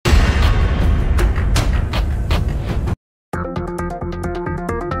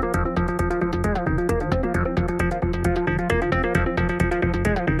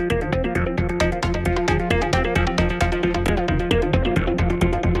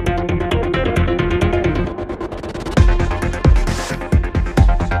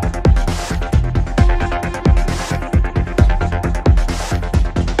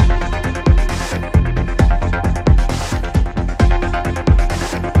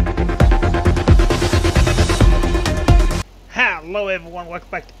everyone, welcome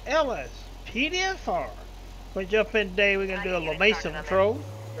back to Lspdfr. We're gonna jump in today, we're gonna do a La Mesa patrol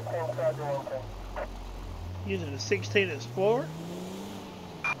using the 16 Explorer.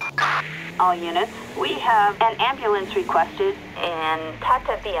 All units, we have an ambulance requested in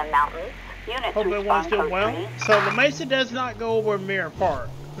Tatavia Mountains. Units Hope everyone's respond doing well. code 3. So La Mesa does not go over Mirror Park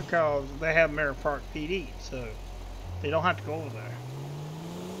because they have Mirror Park PD, so they don't have to go over there.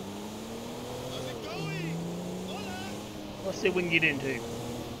 Let's see what we can get into.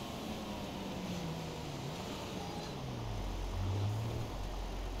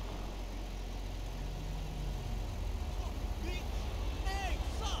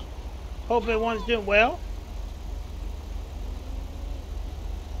 Hope everyone's doing well.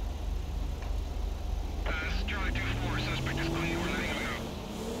 Charlie 2-4, suspect is clean, we're letting him go.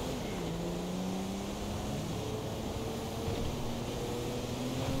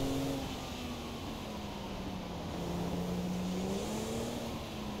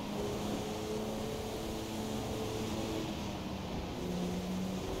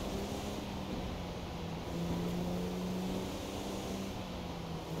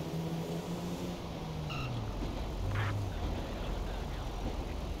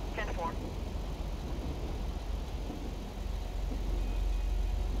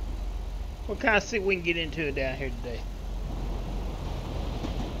 We'll kind of see if we can get into it down here today.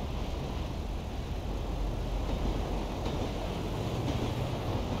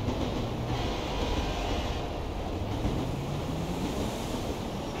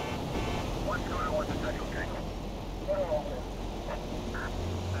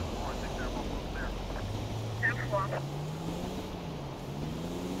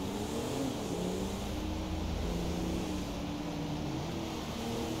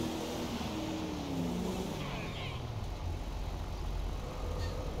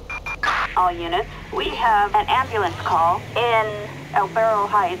 All units, we have an ambulance call in El Barrel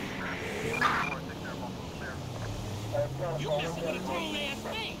Heights. You messing with a grown-ass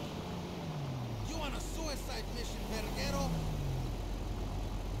thing! You on a suicide mission, Verguero?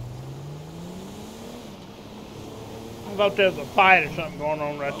 I thought there was a fight or something going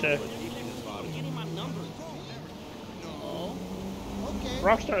on right there.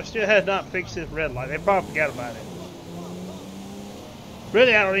 Rockstar still has not fixed this red light. They probably forgot about it.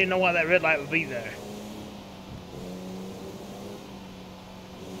 Really, I don't even know why that red light would be there.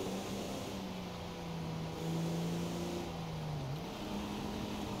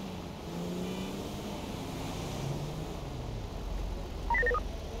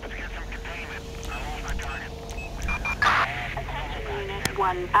 Let's get some containment. I lost my target. Attention Unit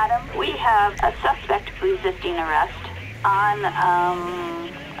 1, Adam, we have a suspect resisting arrest on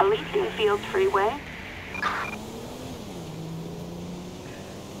Elysian Fields Freeway.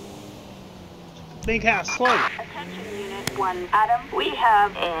 Think how slow. Attention Unit 1, Adam, we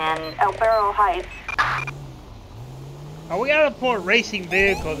have in El Barrel Heights. Oh, we gotta report racing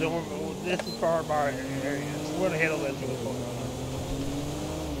vehicles. This is part of our area. So where the hell is what's going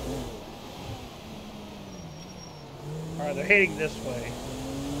on? Alright, they're heading this way.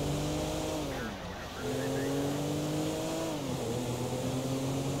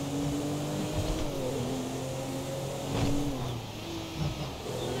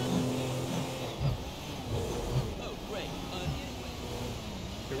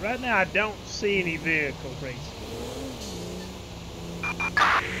 Right now, I don't see any vehicles racing.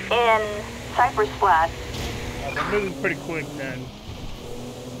 In Cypress Flats. They're moving pretty quick then.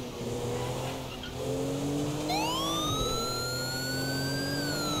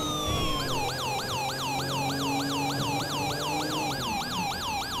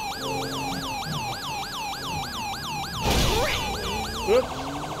 Oops.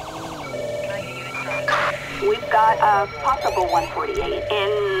 We've got a possible 148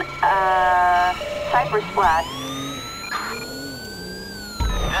 in Cypress Flats.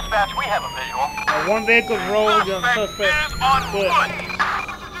 Dispatch, we have a visual. One vehicle's rolled on Suspect suspect is on foot. foot.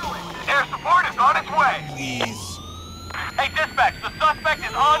 Air support is on its way. Please. Hey, dispatch, the suspect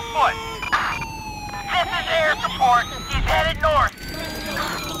is on foot. This is air support. He's headed north.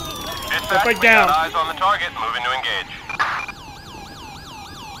 Dispatch, Break we got down. eyes on the target. Moving to engage.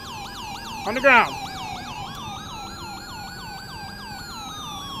 On the ground.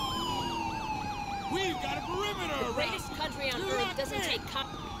 We've got a perimeter The around. greatest country on earth doesn't take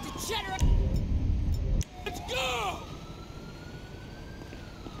degenerate. Let's go!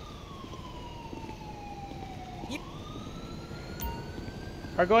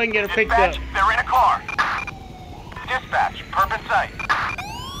 Or go ahead and get her picked up. Dispatch, they're in a car. Dispatch, perp in sight.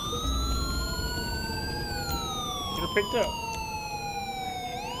 Get her picked up.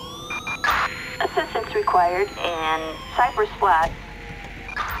 Assistance required in Cypress Flats.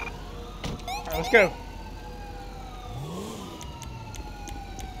 Alright, let's go.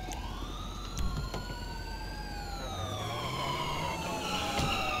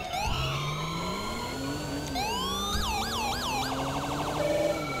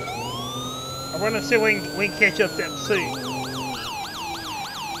 I want to see if we can catch up that pursuit.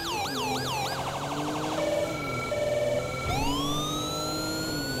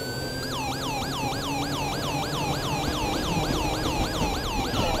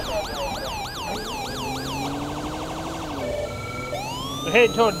 We're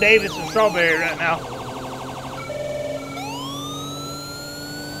heading toward Davis and Strawberry right now.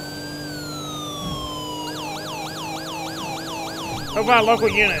 How about local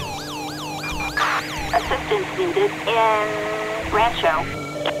units? Assistance needed in Rancho.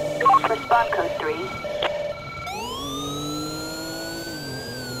 Respond code 3.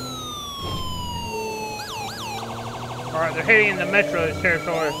 Alright, they're heading into Metro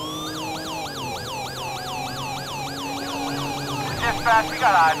territory. Dispatch, we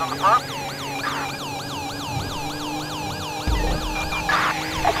got eyes on the perp.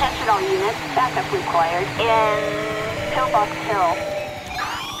 Attention all units, backup required in Pillbox Hill.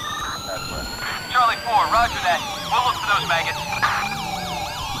 Charlie 4, roger that. We'll look for those maggots.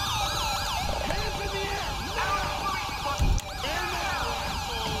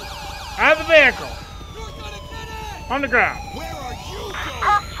 Out of the vehicle. You're gonna get it! On the ground. Where are you going?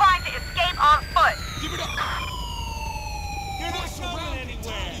 Perp's trying to escape on foot. Give it up! You're not surrounded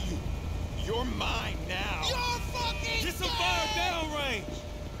anywhere! You're mine now! You're fucking Get some fire downrange!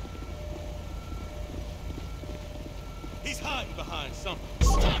 He's hiding behind something.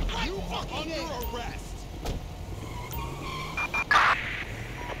 Stop right you are under arrest!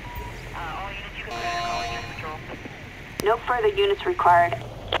 All units, you can better call unit patrol. No further units required.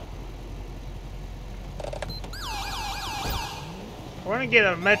 I want to get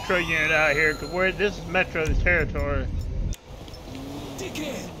a Metro unit out here because this is Metro territory.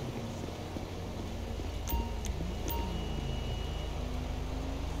 Dickhead!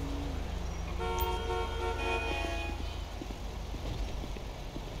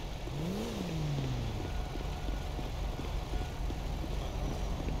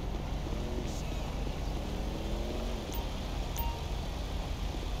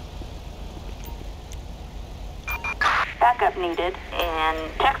 Backup needed in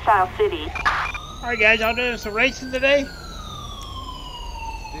Textile City. Alright guys, y'all doing some racing today?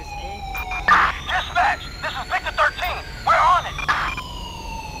 Dispatch, this is Victor 13. We're on it.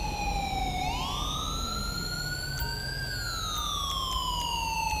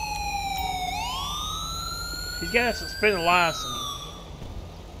 He's got a suspended license.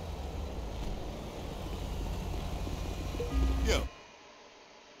 Yo.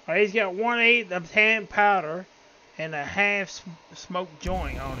 Alright, he's got 1/8 of tan powder and a half smoked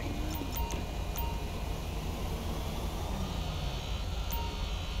joint on him.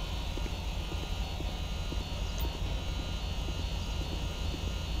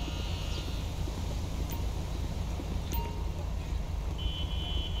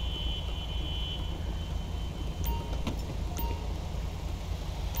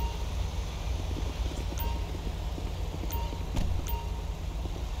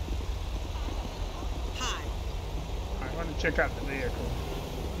 Check out the vehicle.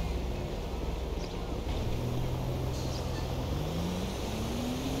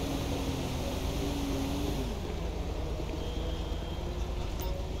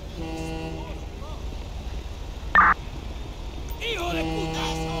 Hijo de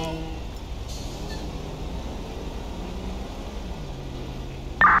putazo!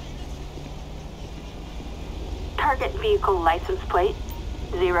 Target vehicle license plate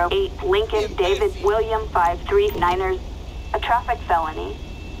 08 Lincoln David William 539ers. A traffic felony.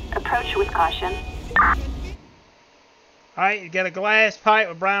 Approach with caution. Alright, you got a glass pipe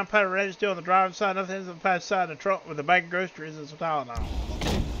with brown powder residue on the driver's side, nothing on the passenger side of the truck with a bag of groceries and some Tylenol.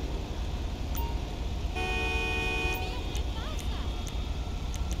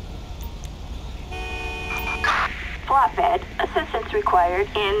 Flatbed. Assistance required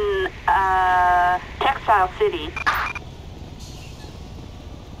in, Textile City.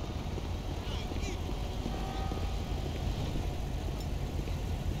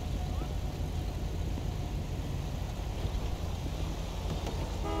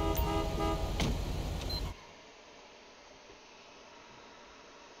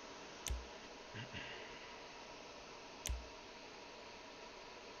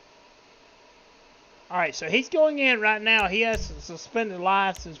 Alright, so he's going in right now. He has a suspended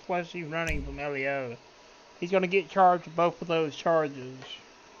license, plus he's running from LEO. He's going to get charged with both of those charges.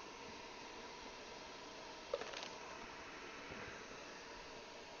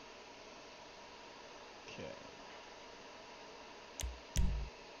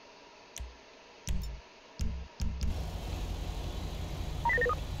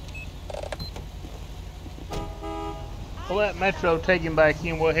 We'll let Metro take him back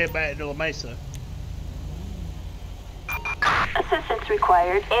in. We'll head back to La Mesa. Assistance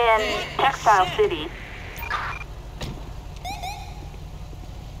required in Textile City.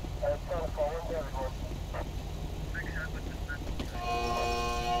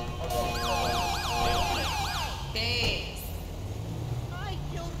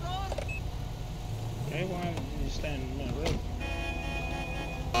 Okay, why don't you stand in the road?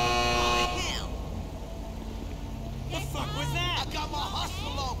 The fuck was that? I got my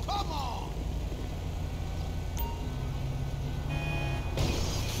hustle on, come on!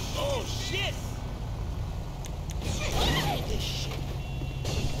 Oh shit! This shit.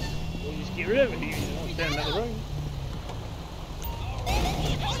 We'll just get rid of it. You don't stand in the road.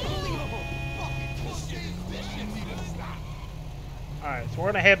 Unbelievable! Fucking pussy! This shit need to stop! Alright, so we're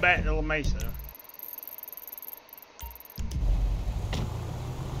gonna head back to La Mesa.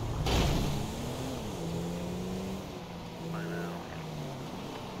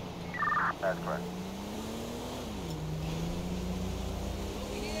 That's correct.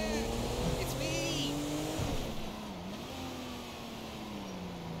 It's me!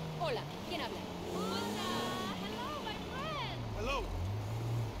 Hola, ¿quién habla? Hola, hello, my friend. Hello?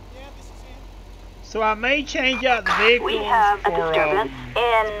 Yeah, this is him. So I may change out the vehicles We have a for disturbance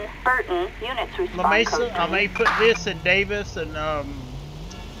in Burton. Units respond. La Mesa. code I 3. may put this in Davis and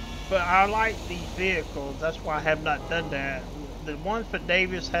but I like these vehicles. That's why I have not done that. The one for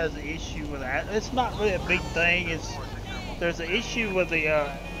Davis has an issue with that. It's not really a big thing. There's an issue with the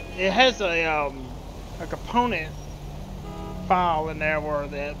it has a component file in there where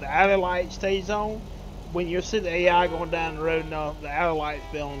the alley light stays on. When you see the AI going down the road, the alley light's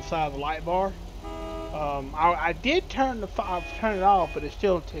been on the side of the light bar. I did turn it off, but it's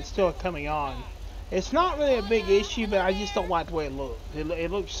still coming on. It's not really a big issue, but I just don't like the way it looks.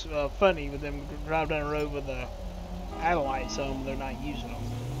 It looks funny with them drive down the road with the alley lights on when they're not using them.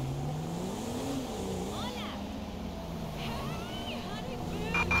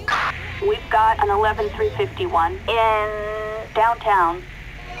 We've got an 11351 in downtown.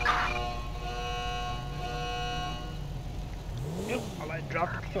 Yep, I like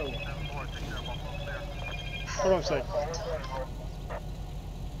drop the controller. Hold on a second.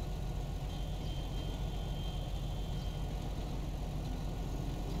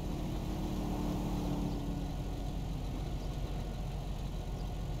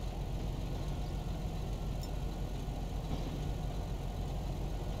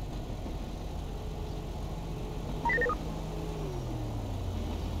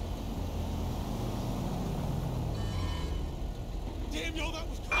 Damn, yo, that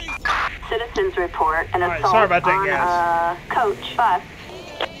was crazy! Citizens report an Alright, assault sorry about that, on guys. a coach bus.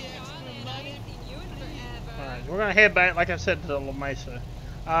 Alright, we're gonna head back, like I said, to La Mesa.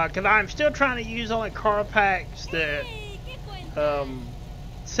 Cause I'm still trying to use only car packs that,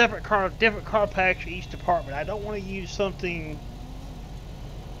 different car packs for each department. I don't want to use something,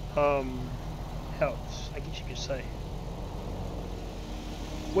 else, I guess you could say.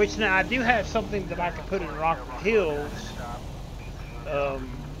 Which now I do have something that I can put in Rockwood Hills,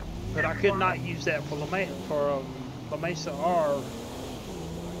 but I could not use that for La Mesa or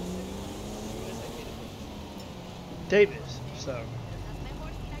Davis, so.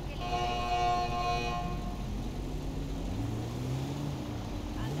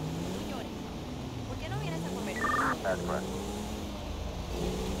 That's correct.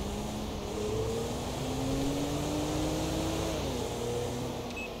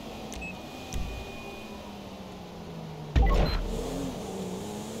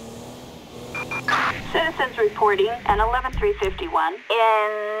 Citizens reporting an 11351 in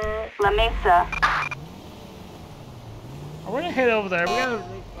La Mesa. We're gonna head over there.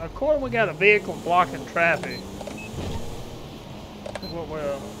 We got a vehicle blocking traffic. That's what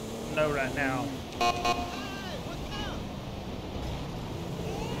we'll know right now.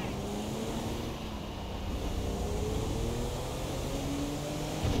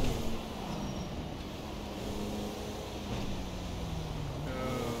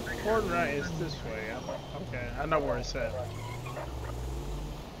 Corner right is this way. Okay, I know where it's at.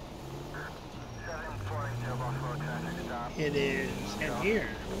 It is in here.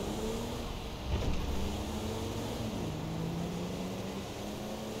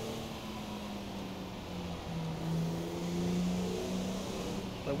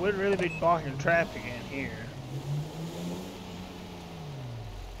 But wouldn't really be blocking traffic in here.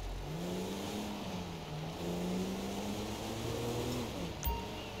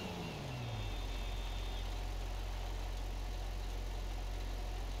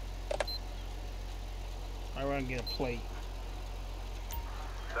 I run get a plate.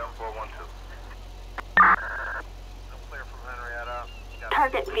 7412. Clear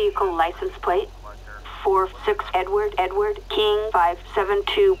Target vehicle license plate 46 Edward King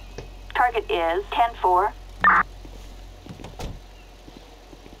 572. Target is 10-4.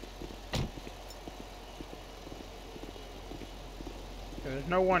 There's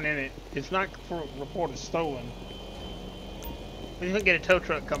no one in it. It's not reported stolen. We can get a tow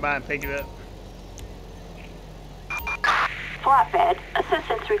truck come by and pick it up. Flatbed.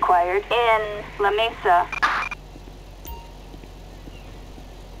 Assistance required in La Mesa.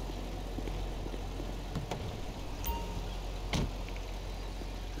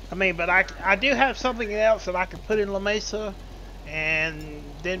 I mean, but I do have something else that I could put in La Mesa, and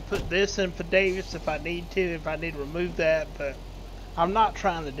then put this in for Davis if I need to remove that, but I'm not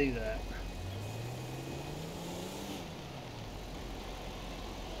trying to do that.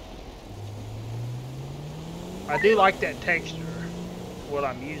 I do like that texture, what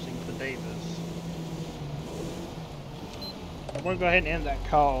I'm using for Davis. I'm going to go ahead and end that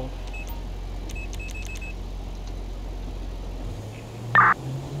call.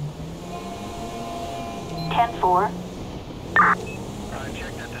 Ten-4.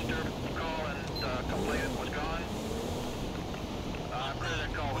 Check that disturbance call and complainant was gone. After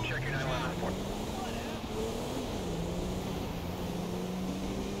that call, we'll check your 911 report.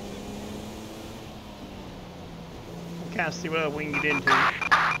 Kind of see what else we can get into.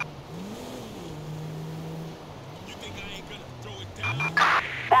 You think I ain't gonna throw it down?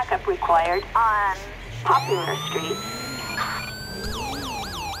 Backup required on Popular Street.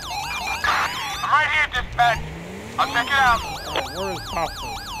 I'm right here, dispatch. I'll check it out. Where is Papa? Oh,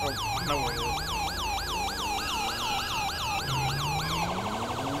 I know where it is.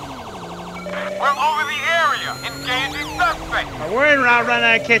 We're over the area, engaging suspect. We're en route right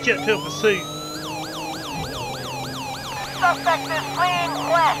now to catch up to a pursuit. Suspect is fleeing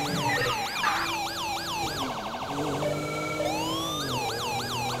west.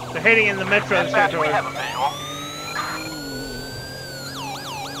 They're heading in the metro Dispatch, we sector. have a visual.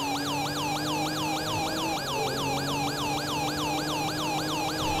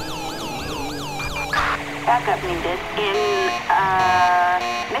 Backup needed in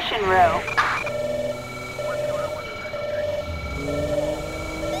Mission Row.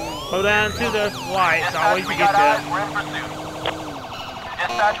 Go down to the lights. Dispatch, Always we get got eyes, that. we're in pursuit.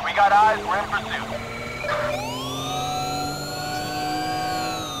 Dispatch, we got eyes, we're in pursuit.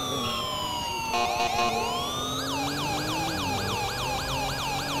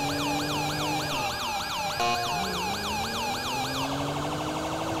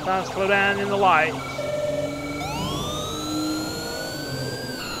 Trying to slow down in the lights.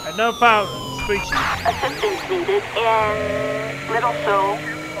 Identify species. Assistance needed in Little Seoul.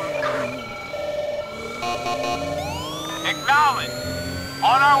 Acknowledge.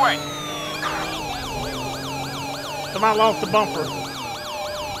 On our way. Somebody lost the bumper.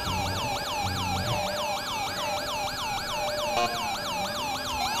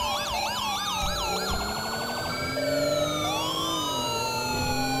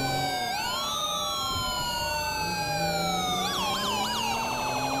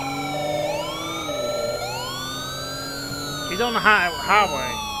 He's on the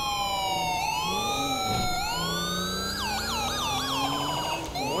highway.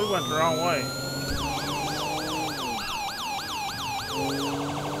 Well, we went the wrong way.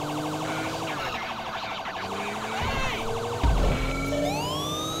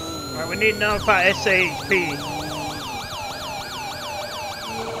 Alright, we need to notify SAHP.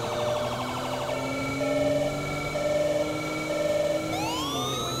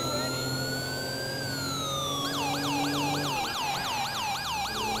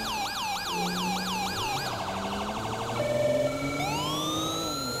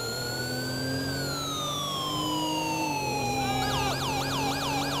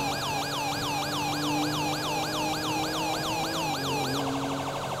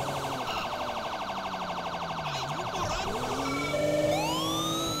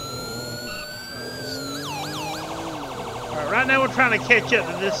 Right now we're trying to catch up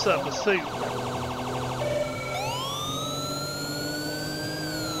to this pursuit.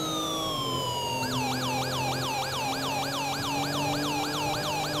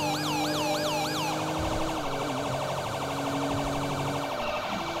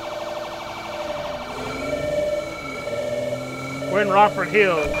 We're in Rockford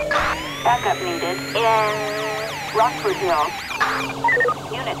Hills. Backup needed in Rockford Hills.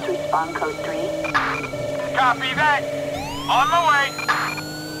 Units respond code 3. Copy that. On the way.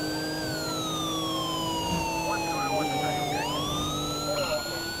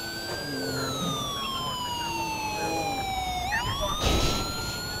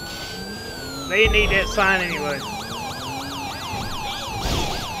 They need that sign anyway.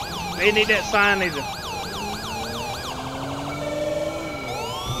 They need that sign either.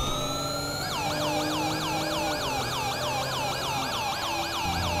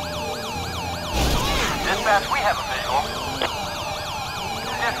 Dispatch, we have a visual.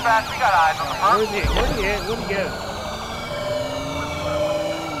 Dispatch, we got eyes on the front. Where's he? Where'd he at? Where'd he go?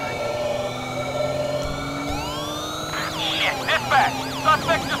 Shit, dispatch!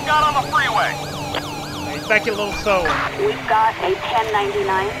 Suspect just got on the freeway. He's back at Little Seoul. We've got a 1099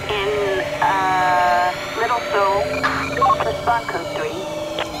 in Little Seoul. Respond code 3.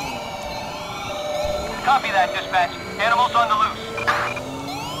 Copy that, dispatch. Animals on the loose.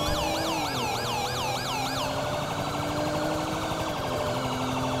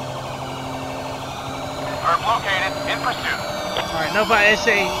 Herb located, in pursuit. Alright, nobody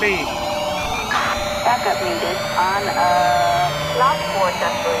SAB. Backup needed on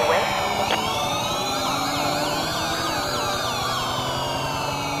Lspdfr freeway.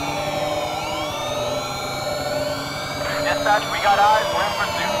 Dispatch, we got eyes, we're in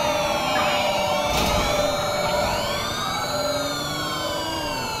pursuit.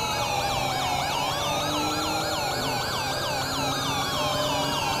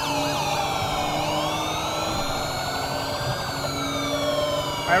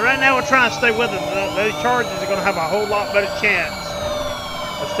 Alright, right now we're trying to stay with them. Those charges are going to have a whole lot better chance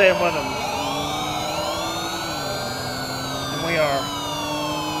of staying with them than we are.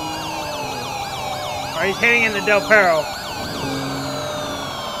 Alright, he's heading into Del Perro.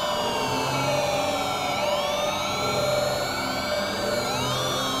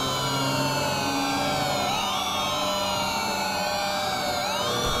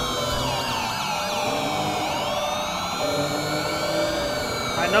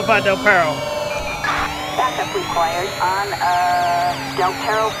 Alright, nobody Del Perro. Backup required on Del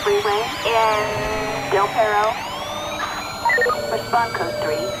Perro freeway in Del Perro. Respond code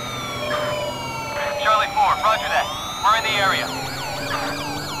 3. Charlie 4, roger that. We're in the area.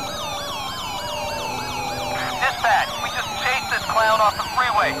 Dispatch, we just chased this clown off the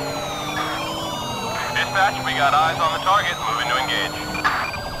freeway. Dispatch, we got eyes on the target. Moving to engage.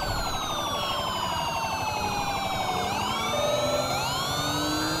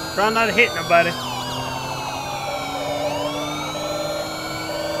 Try not to hit nobody.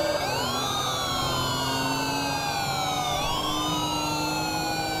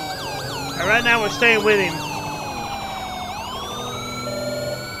 And right now we're staying with him.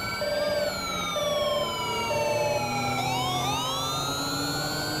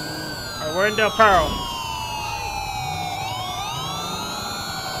 Alright, we're in Del Perro.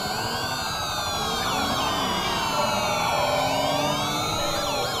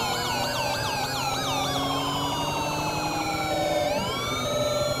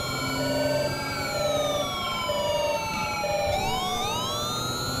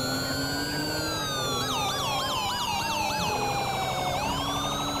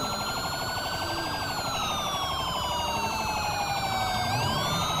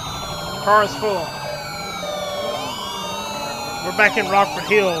 Car is full. We're back in Rockford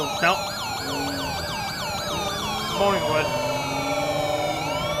Hills. Nope. Morningwood.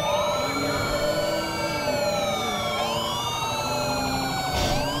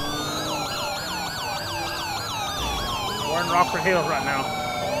 We're in Rockford Hills right now.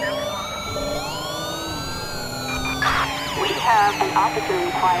 We have an officer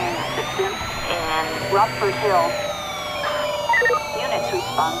requiring assistance in Rockford Hills. Units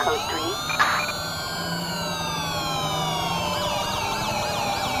respond code 3.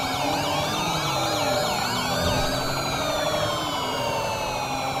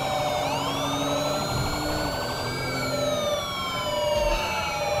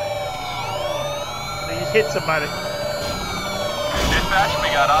 They just hit somebody. Dispatch, we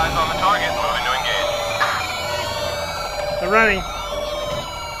got eyes on the target. Moving to engage. They're running.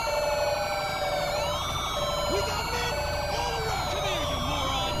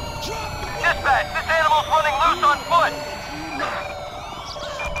 Dispatch, this animal's running loose on foot.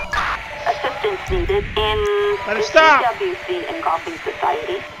 Assistance needed in Let the it stop. CWC Engulfing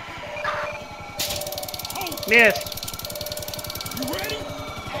Society. Missed. You ready?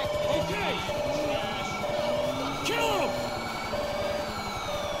 Okay. Kill him!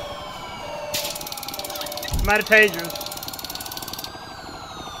 I'm out of tasers.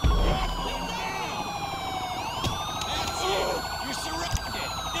 That's it! You're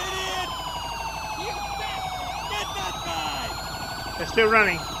surrounded! Idiot! You bastard! Get that guy! They're still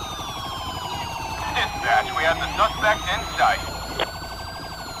running. Dispatch, we have the suspect in sight.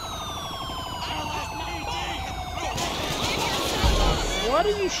 What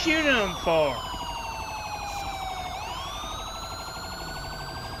are you shooting them for?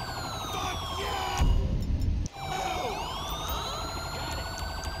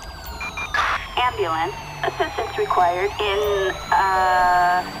 ambulance. Assistance required in,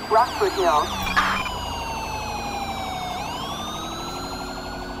 Rockford Hills.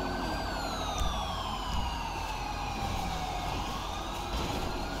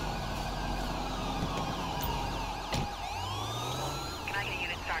 Can I get a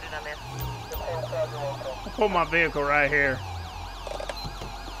unit started on this? I'll put my vehicle right here.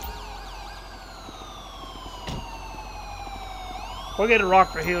 We'll get a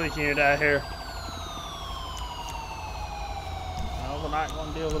Rockford Hills unit out here. Well, we're not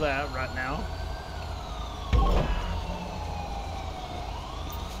going to deal with that right now.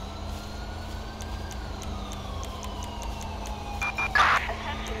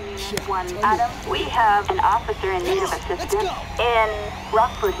 Unit 1, Adam, we have an officer in need of assistance in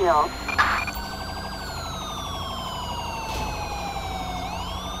Rockford Hills.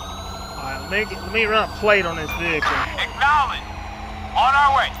 Alright, let me run a plate on this vehicle. Acknowledge. On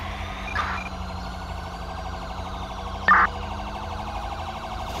our way.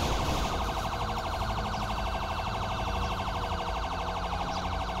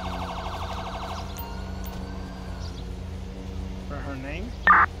 For her name.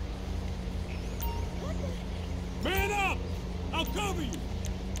 Man up! I'll cover you!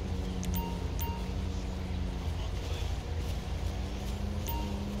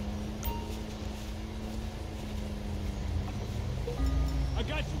 I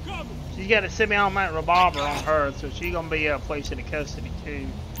got you covered! She's got a semi-automatic revolver on her, so she's gonna be placed into custody too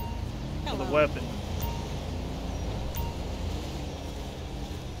for the weapon.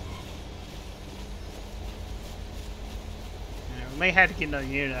 Yeah, we may have to get another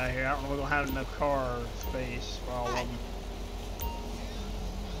unit out here. I don't know if we're gonna have enough car space for all of them.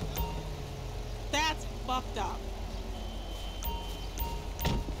 That's fucked up.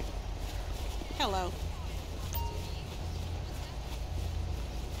 Hello.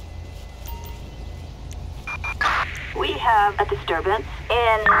 We have a disturbance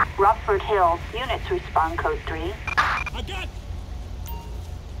in Rockford Hills. Units respond code 3. I got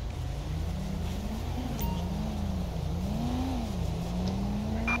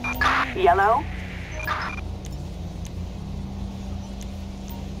Yellow.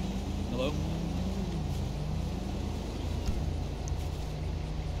 Hello?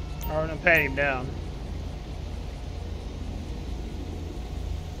 Alright, I'm patting him down.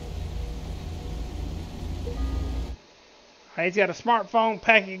 He's got a smartphone,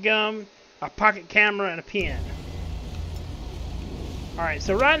 packet of gum, a pocket camera, and a pen. Alright,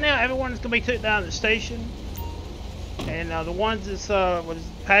 so right now everyone's going to be took down to the station. And the ones that's with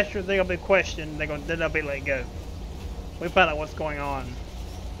passenger, they're going to be questioned. Then they'll be let go. We find out what's going on.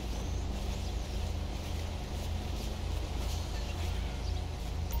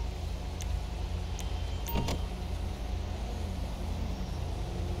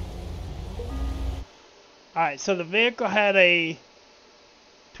 Alright, so the vehicle had a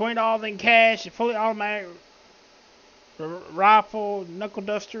 $20 in cash, a fully automatic rifle, knuckle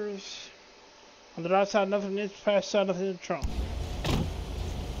dusters. On the right side, nothing in the passenger side, nothing in the trunk.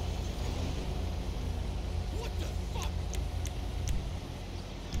 What the fuck?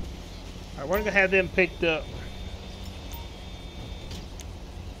 Alright, we're gonna have them picked up.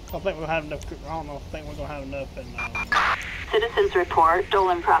 I don't think we'll have enough. I don't know. I think we're gonna have enough. And Citizens report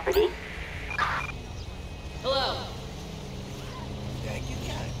stolen property. Hello. Yeah, you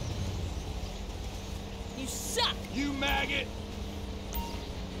got it. You suck. You maggot!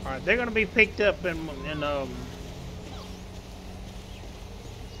 alright, they're gonna be picked up in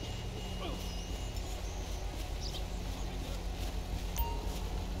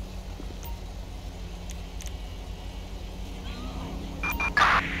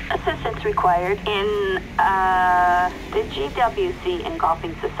Assistance required in the GWC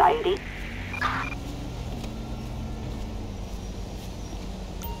Engulfing Society.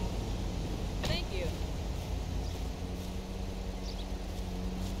 Thank you.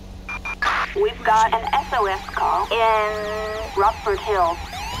 We've got an SOS call in Rockford Hills.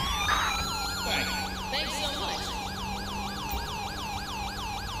 Thanks so much.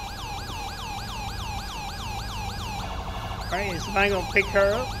 Alright, is somebody gonna pick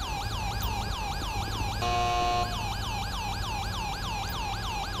her up?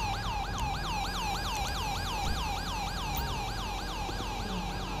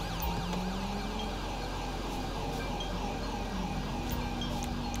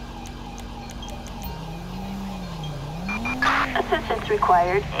 Assistance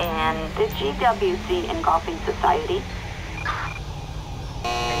required in the GWC Engulfing Society.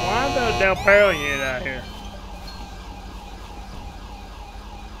 And why the Del Perro unit out here?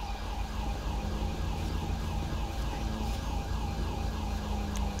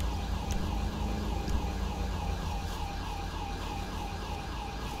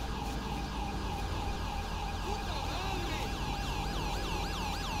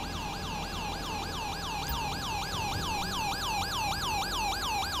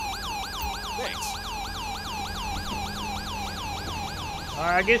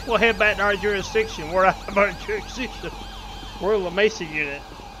 Alright, I guess we'll head back to our jurisdiction. We're out of our jurisdiction. We're a La Mesa unit.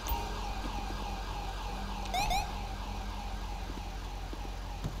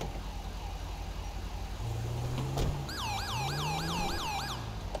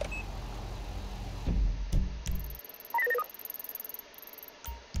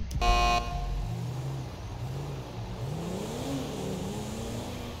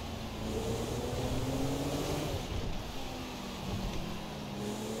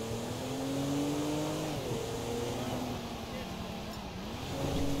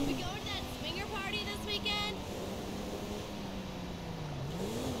 We going to that swinger party this weekend?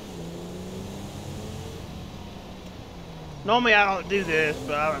 Normally I don't do this,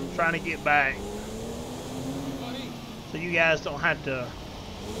 but I'm trying to get back. So you guys don't have to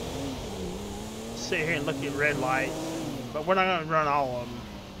sit here and look at red lights. But we're not going to run all of them.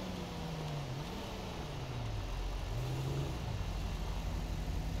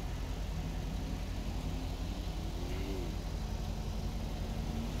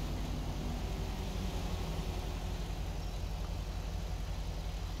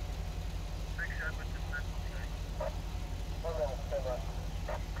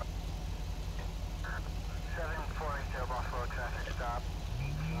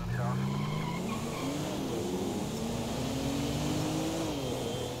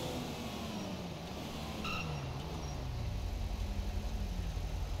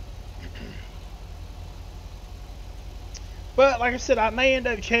 But like I said, I may end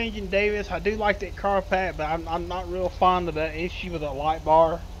up changing Davis. I do like that car pack, but I'm not real fond of that issue with the light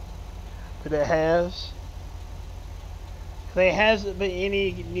bar that it has. There hasn't been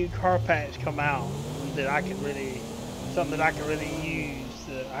any new car packs come out that I can really, something that I can really use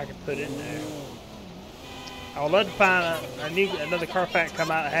that I can put in there. I would love to find another car pack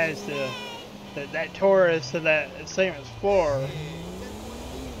come out that has that Taurus and that same Explorer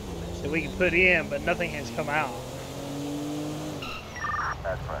that we can put in, but nothing has come out.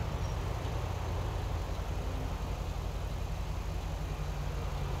 That's correct.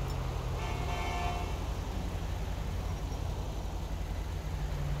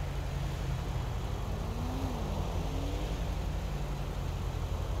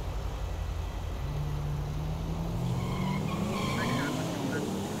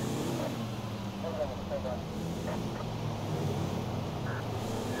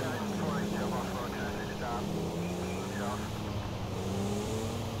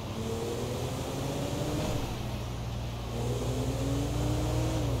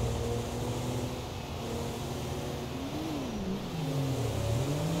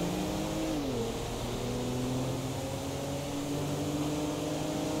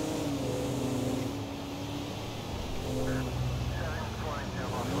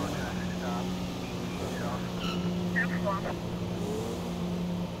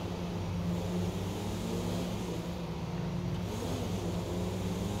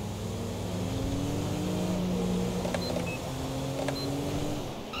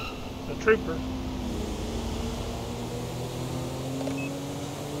 Trooper.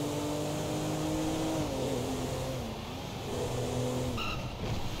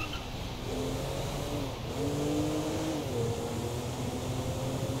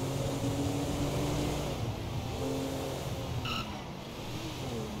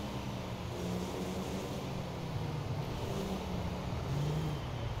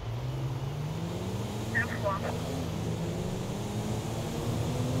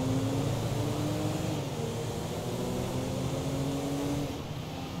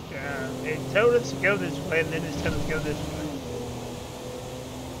 It told us to go this way, and then it's told us to go this way.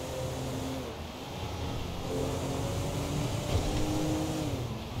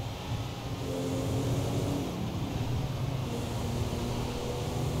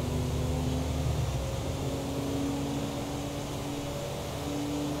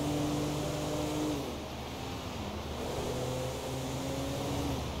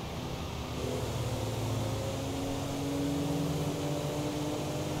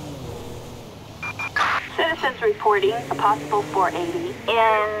 Citizens reporting a possible 480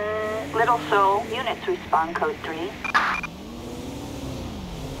 in Little Seoul. Units respond code 3.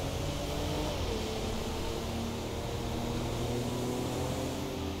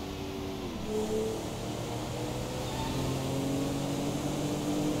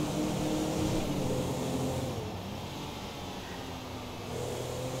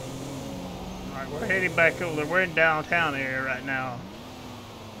 Alright, we're heading back over there. We're in downtown area right now.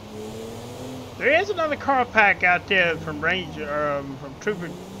 There is another car pack out there from Ranger, from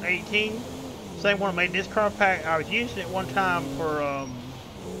Trooper 18. Same one that made this car pack. I was using it one time for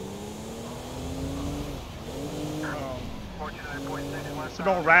So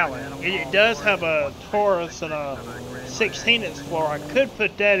don't rally. It does have a Taurus and a 16 Explorer. I could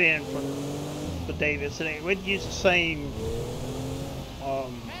put that in for Davis, and it would use the same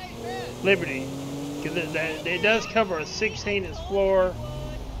Liberty, because it does cover a 16 Explorer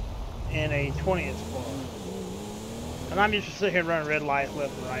and a 20 Explorer. And I'm just sitting here running red lights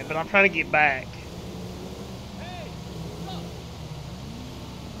left and right, but I'm trying to get back.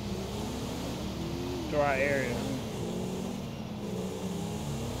 To our area.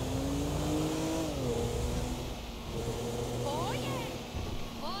 Oh yeah.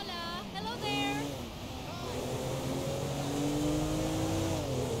 Hola. Hello there.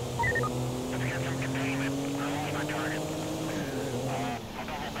 Let's get some containment. I lost my target. I'll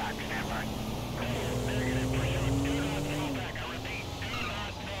double back. Stand by. Negative. Pursuit. Do not fall back. I repeat, do not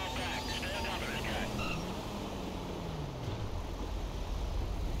fall back. Stand down to this guy.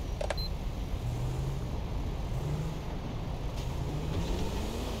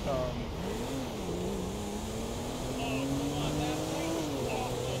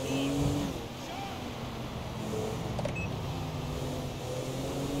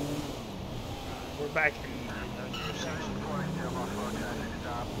 We're back in section.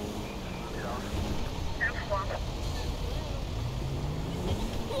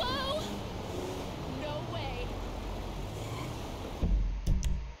 Whoa! No way.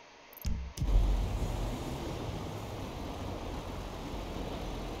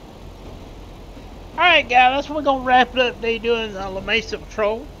 Alright guys, that's what we're going to wrap it up today doing La Mesa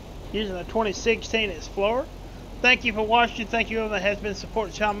Patrol using the 2016 Explorer. Thank you for watching. Thank you everyone that has been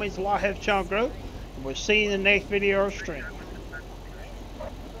supporting the channel. It means a lot. Helps the channel grow. And we'll see you in the next video or stream.